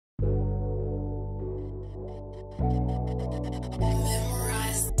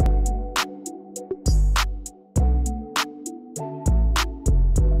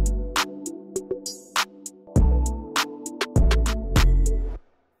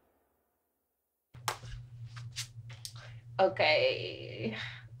Okay.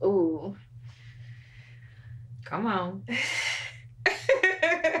 Ooh. Come on.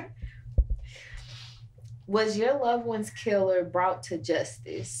 Was your loved one's killer brought to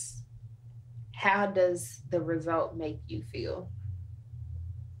justice? How does the result make you feel?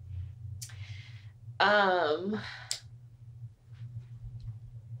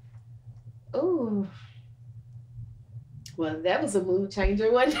 Ooh. Well, that was a mood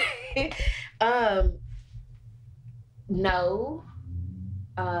changer one day. No.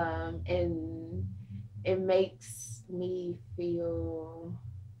 And it makes me feel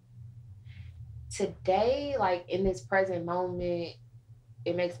today, like in this present moment,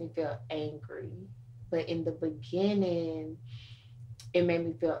 it makes me feel angry. But in the beginning, it made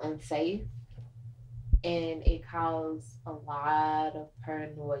me feel unsafe. And it caused a lot of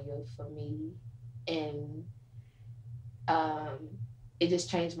paranoia for me. And it just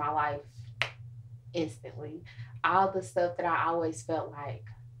changed my life instantly. All the stuff that I always felt like,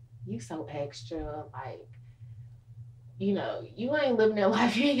 you so extra, like, you know, you ain't living that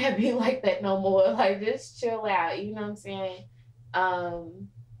life. You ain't gotta be like that no more. Like, just chill out. You know what I'm saying?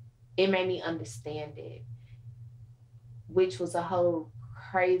 It made me understand it, which was a whole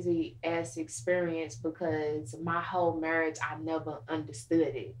crazy ass experience because my whole marriage, I never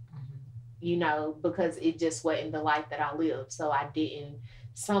understood it, you know, because it just wasn't the life that I lived. So I didn't,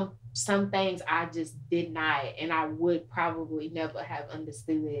 some things I just did not, and I would probably never have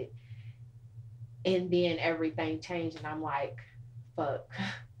understood it. And then everything changed and I'm like, fuck,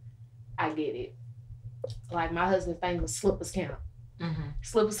 I get it. Like my husband's thing was slippers count.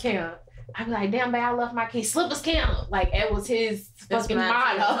 Slippers count. I'd be like, damn, babe, I left my kids. Slippers count. Like, it was his fucking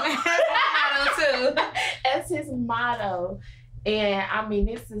motto. Too. That's his motto. And I mean,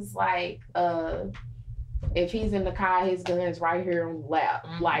 this is like, if he's in the car, his gun's right here on the lap.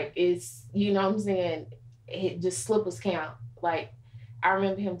 Like, it's, you know what I'm saying? It just slippers count. Like, I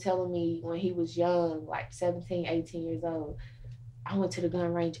remember him telling me when he was young, like 17, 18 years old, I went to the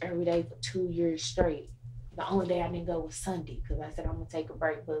gun range every day for 2 years straight. The only day I didn't go was Sunday because I said I'm gonna take a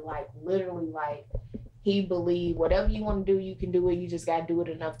break. But like literally, like he believed whatever you want to do, you can do it. You just gotta do it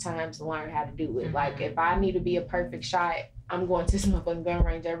enough times to learn how to do it. Like if I need to be a perfect shot, I'm going to this motherfucking gun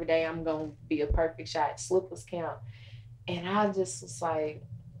range every day. I'm gonna be a perfect shot. Slippers count. And I just was like,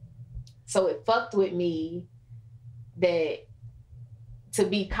 so it fucked with me that to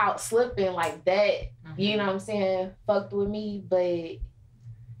be caught slipping like that, you know what I'm saying, fucked with me, but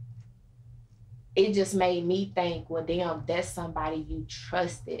it just made me think, well, damn, that's somebody you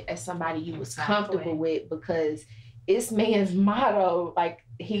trusted, that's somebody you was comfortable with, because it's man's motto, like,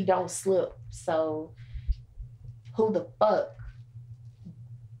 he don't slip. So who the fuck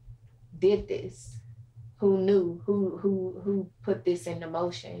did this? Who knew? Who put this into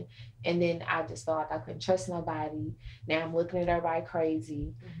motion? And then I just felt like I couldn't trust nobody. Now I'm looking at everybody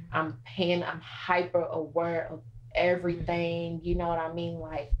crazy. I'm hyper aware of everything, you know what I mean?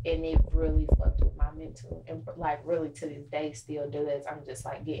 Like, and it really fucked with my mental, and like really to this day still does. I'm just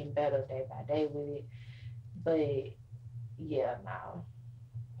like getting better day by day with it. But yeah, no.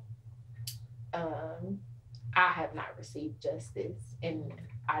 I have not received justice, and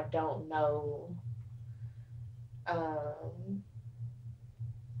I don't know.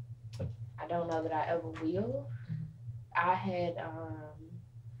 I don't know that I ever will. I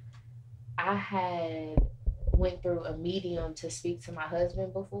had went through a medium to speak to my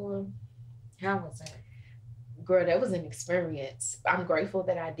husband before. How was that? Girl, that was an experience. I'm grateful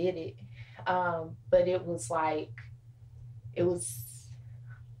that I did it. But it was like, it was...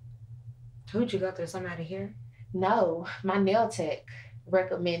 Who'd you go through? Somebody here? No, my nail tech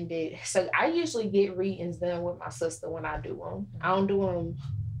recommended. So I usually get readings done with my sister when I do them. I don't do them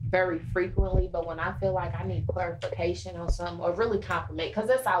very frequently, but when I feel like I need clarification on something, or really confirmation, because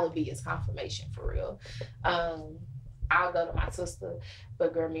that's all it be, is confirmation for real. I'll go to my sister.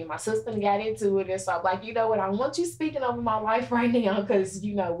 But girl, me and my sister got into it, and so I'm like, you know what, I want you speaking over my life right now, because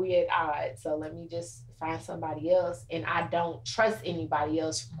you know we at odds. So let me just find somebody else, and I don't trust anybody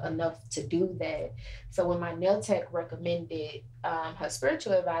else enough to do that. So when my nail tech recommended her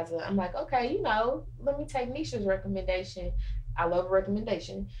spiritual advisor, I'm like, okay, you know, let me take Nisha's recommendation. I love a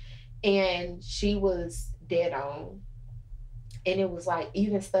recommendation. And she was dead on. And it was like,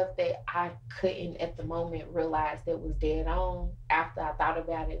 even stuff that I couldn't at the moment realize that was dead on, after I thought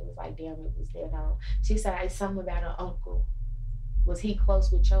about it, it was like, damn, it was dead on. She said, it's something about her uncle. was he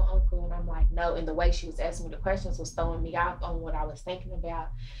close with your uncle? And I'm like, no. And the way she was asking me the questions was throwing me off on what I was thinking about.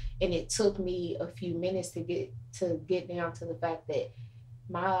 And it took me a few minutes to get down to the fact that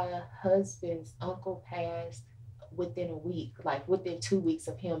my husband's uncle passed within a week, like within 2 weeks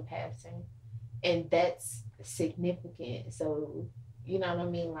of him passing. And that's significant. So, you know what I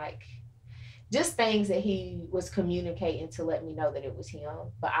mean? Like, just things that he was communicating to let me know that it was him.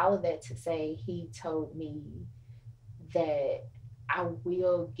 But all of that to say, he told me that I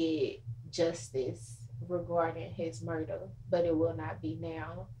will get justice regarding his murder, but it will not be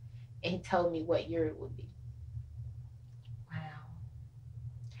now. And he told me what year it would be. Wow.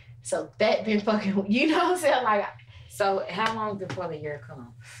 So that been fucking, you know what I'm saying? Like, so how long before the year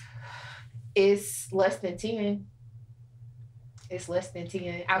comes? It's less than 10. It's less than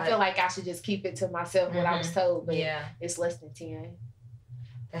 10. I feel like I should just keep it to myself what I was told, but yeah, it's less than 10.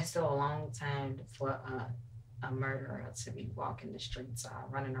 That's still a long time for a murderer to be walking the streets or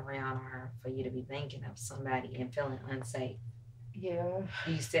running around, or for you to be thinking of somebody and feeling unsafe. Yeah.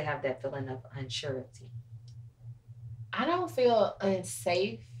 You still have that feeling of unsurety. I don't feel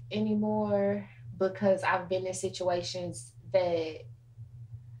unsafe anymore because I've been in situations that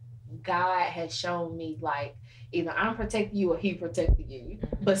God has shown me, like, either I'm protecting you or he protected you.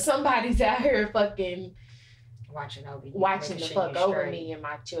 Mm-hmm. But somebody's out here fucking watching over you, watching the fuck over me and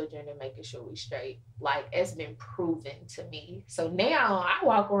my children and making sure we straight. Like, it's been proven to me. So now I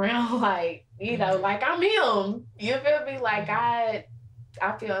walk around like, you know, like I'm him. You feel me? Like I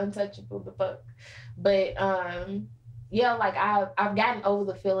feel untouchable the fuck. But yeah, like I've gotten over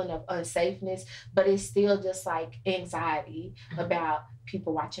the feeling of unsafeness, but it's still just like anxiety about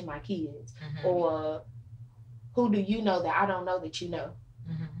people watching my kids, or who do you know that I don't know that you know?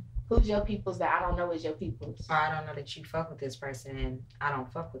 Who's your peoples that I don't know is your peoples? Or I don't know that you fuck with this person and I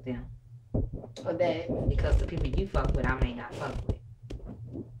don't fuck with them. Or that. Because the people you fuck with, I may not fuck with.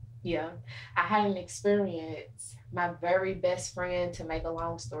 Yeah. I had an experience. My very best friend, to make a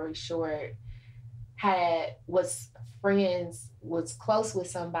long story short, was close with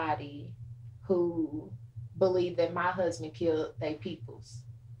somebody who believed that my husband killed their peoples.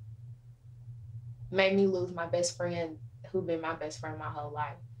 Made me lose my best friend who been my best friend my whole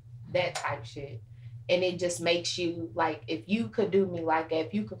life. That type shit. And it just makes you, like, if you could do me like that,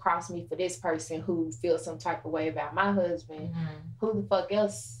 if you could cross me for this person who feels some type of way about my husband, who the fuck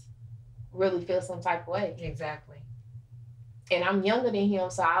else really feels some type of way? Exactly. And I'm younger than him,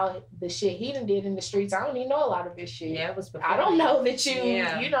 so the shit he done did in the streets, I don't even know a lot of this shit. Yeah, it was before. I don't know that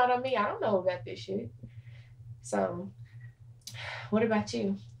you know what I mean? I don't know about this shit. So, what about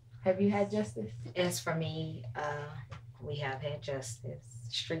you? Have you had justice? As for me, we have had justice,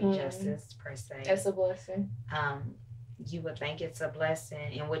 street justice per se. That's a blessing. You would think it's a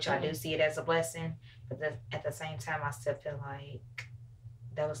blessing, in which I do see it as a blessing, but at the same time, I still feel like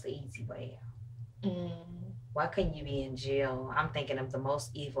that was the easy way out. Why couldn't you be in jail? I'm thinking of the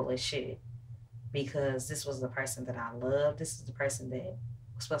most evilest shit, because this was the person that I loved. This is the person that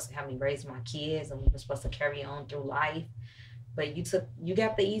was supposed to help me raise my kids, and we were supposed to carry on through life. But you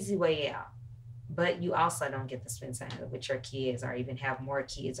got the easy way out. But you also don't get to spend time with your kids, or even have more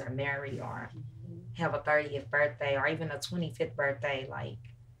kids, or marry, or have a 30th birthday, or even a 25th birthday. Like,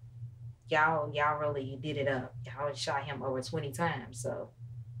 y'all really did it up. Y'all shot him over 20 times. So,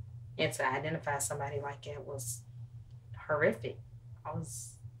 and to identify somebody like that was horrific. I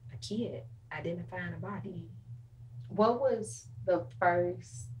was a kid identifying a body. What was the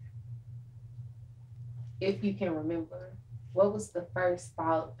first, if you can remember, what was the first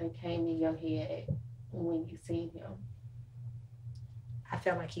thought that came in your head when you seen him? I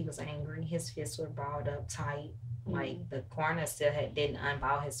felt like he was angry. His fists were balled up tight. Like, the coroner still didn't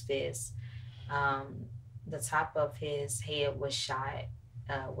unball his fists. The top of his head was shot,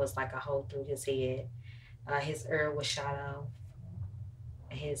 was like a hole through his head. His ear was shot off.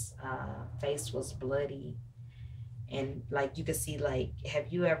 His face was bloody. And, like, you could see, like, have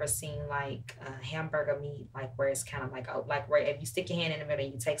you ever seen, like, hamburger meat, like, where it's kind of like where if you stick your hand in the middle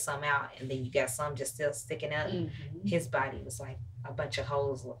and you take some out and then you got some just still sticking up? His body was like a bunch of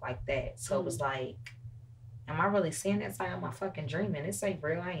holes like that. So it was like, am I really seeing that side of my fucking dreaming? This ain't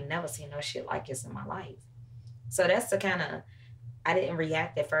real. I ain't never seen no shit like this in my life. So that's the kind of, I didn't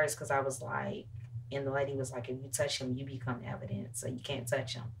react at first because I was like, and the lady was like, if you touch him, you become evidence. So you can't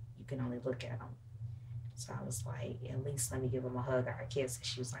touch him. You can only look at him. So I was like, at least let me give him a hug or a kiss. And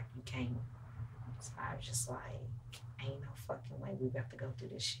she was like, you can't. So I was just like, ain't no fucking way we about to go through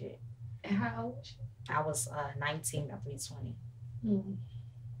this shit. And how old was you? I was 19, about to be 20.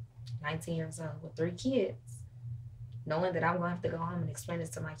 19 years old with 3 kids. Knowing that I'm going to have to go home and explain this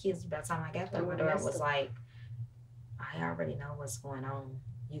to my kids by the time I got there, my daughter was like, I already know what's going on.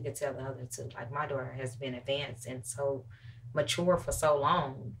 You could tell the other two. Like my daughter has been advanced and so mature for so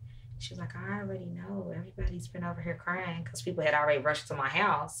long. She was like, I already know. Everybody's been over here crying because people had already rushed to my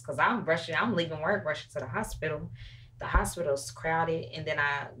house because I'm leaving work, rushing to the hospital. The hospital's crowded, and then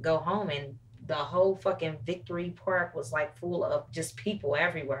I go home and the whole fucking Victory Park was like full of just people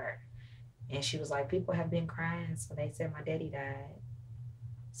everywhere. And she was like, people have been crying, so they said my daddy died.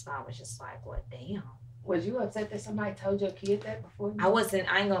 So I was just like, what, damn. Was you upset that somebody told your kid that before? I ain't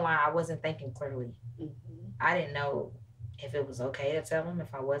gonna lie, I wasn't thinking clearly. Mm-hmm. I didn't know if it was okay to tell him,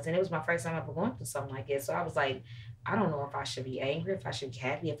 if I wasn't. It was my first time ever going through something like this. So I was like, I don't know if I should be angry, if I should be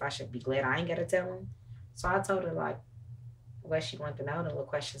happy, if I should be glad I ain't gotta tell him. So I told her, like, what she wanted to know, the little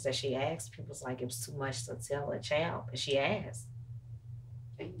questions that she asked. People was like, it was too much to tell a child, but she asked.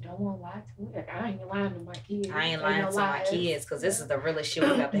 And you don't want to lie to me. Like, I ain't lying to my kids. I ain't lying to my kids because this is the realest shit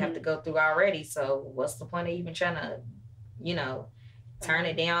we about to have to go through already. So what's the point of even trying to, turn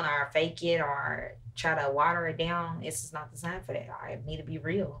it down or fake it or try to water it down? It's just not the time for that. I need to be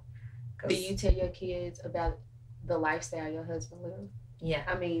real. Do you tell your kids about the lifestyle your husband lives? Yeah.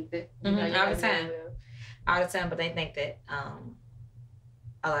 I mean, all the time. All the time, but they think that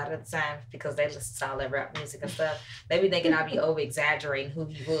a lot of the time, because they listen to all that rap music and stuff, they be thinking I be over exaggerating who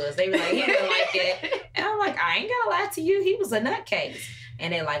he was. They be like, he didn't like that. And I'm like, I ain't gonna lie to you, he was a nutcase.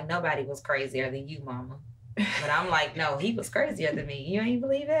 And they're like, nobody was crazier than you, mama. But I'm like, no, he was crazier than me. You ain't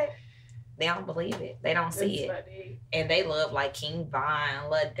believe it? They don't believe it. They don't see it. Funny. And they love like King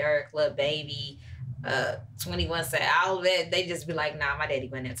Von, Lil Durk, Lil Baby, 21 Savage, all of that. They just be like, nah, my daddy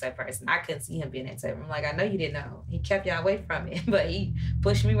wasn't that type of person. I couldn't see him being that type. I'm like, I know you didn't know. He kept y'all away from it, but he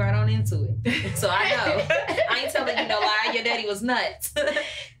pushed me right on into it. So I know. I ain't telling you no lie. Your daddy was nuts.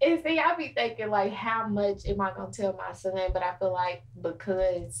 And see, I be thinking like, how much am I gonna tell my son? But I feel like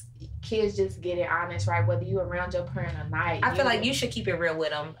because kids just get it honest, right? Whether you around your parent or not. I feel like you should keep it real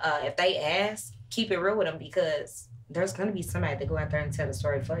with them. If they ask, keep it real with them because there's gonna be somebody to go out there and tell the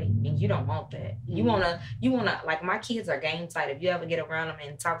story for you, and you don't want that. You wanna like my kids are game tight. If you ever get around them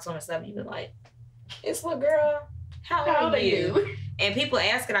and talk to them and stuff, you be like, "It's little girl, how old are you?" And people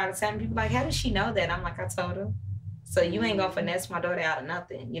ask it all the time. People like, "How does she know that?" I'm like, "I told her." So you ain't gonna finesse my daughter out of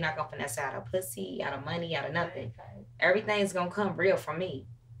nothing. You're not gonna finesse out of pussy, out of money, out of nothing. Everything's gonna come real from me.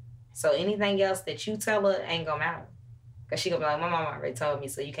 So anything else that you tell her ain't gonna matter, cause she gonna be like, "My mama already told me,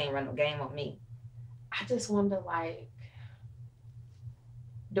 so you can't run no game on me." I just wonder, like,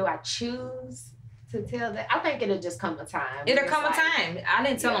 do I choose to tell that? I think it'll just come a time. It'll come a time. I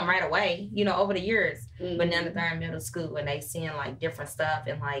didn't tell them right away, over the years. Mm-hmm. But now that they're in middle school and they seeing like different stuff,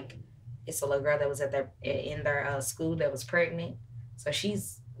 and like it's a little girl that was in their school that was pregnant, so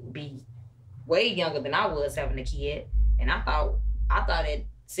she's be way younger than I was having a kid, and I thought at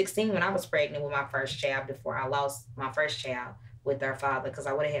 16 when I was pregnant with my first child before I lost my first child with their father, because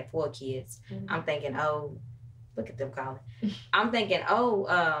I would have had 4 kids. Mm-hmm. I'm thinking, oh, look at them calling. I'm thinking,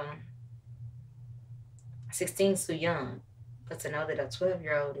 16's too young. But to know that a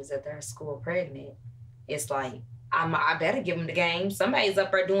 12-year-old is at their school pregnant, it's like, I better give them the game. Somebody's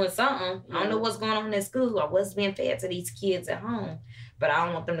up there doing something. I don't know what's going on in school or what's being fed to these kids at home. But I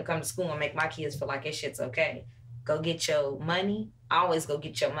don't want them to come to school and make my kids feel like this shit's okay. Go get your money. Always go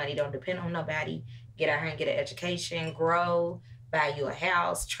get your money. Don't depend on nobody. Get out here and get an education, grow, buy you a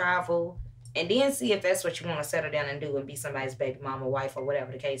house, travel, and then see if that's what you want to settle down and do and be somebody's baby mama, wife, or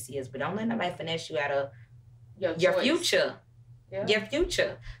whatever the case is. But don't let nobody finesse you out of your future. Yeah. Your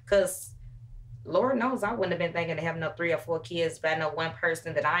future. Because Lord knows I wouldn't have been thinking to have no 3 or 4 kids by no one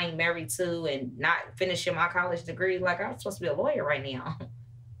person that I ain't married to and not finishing my college degree. Like, I'm supposed to be a lawyer right now.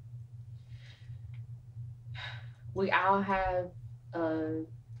 We all have a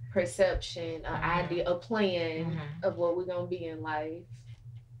perception, an idea, a plan of what we're going to be in life.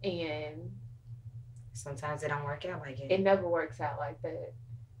 And sometimes it don't work out like it. It never works out like that.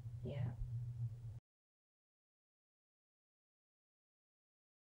 Yeah.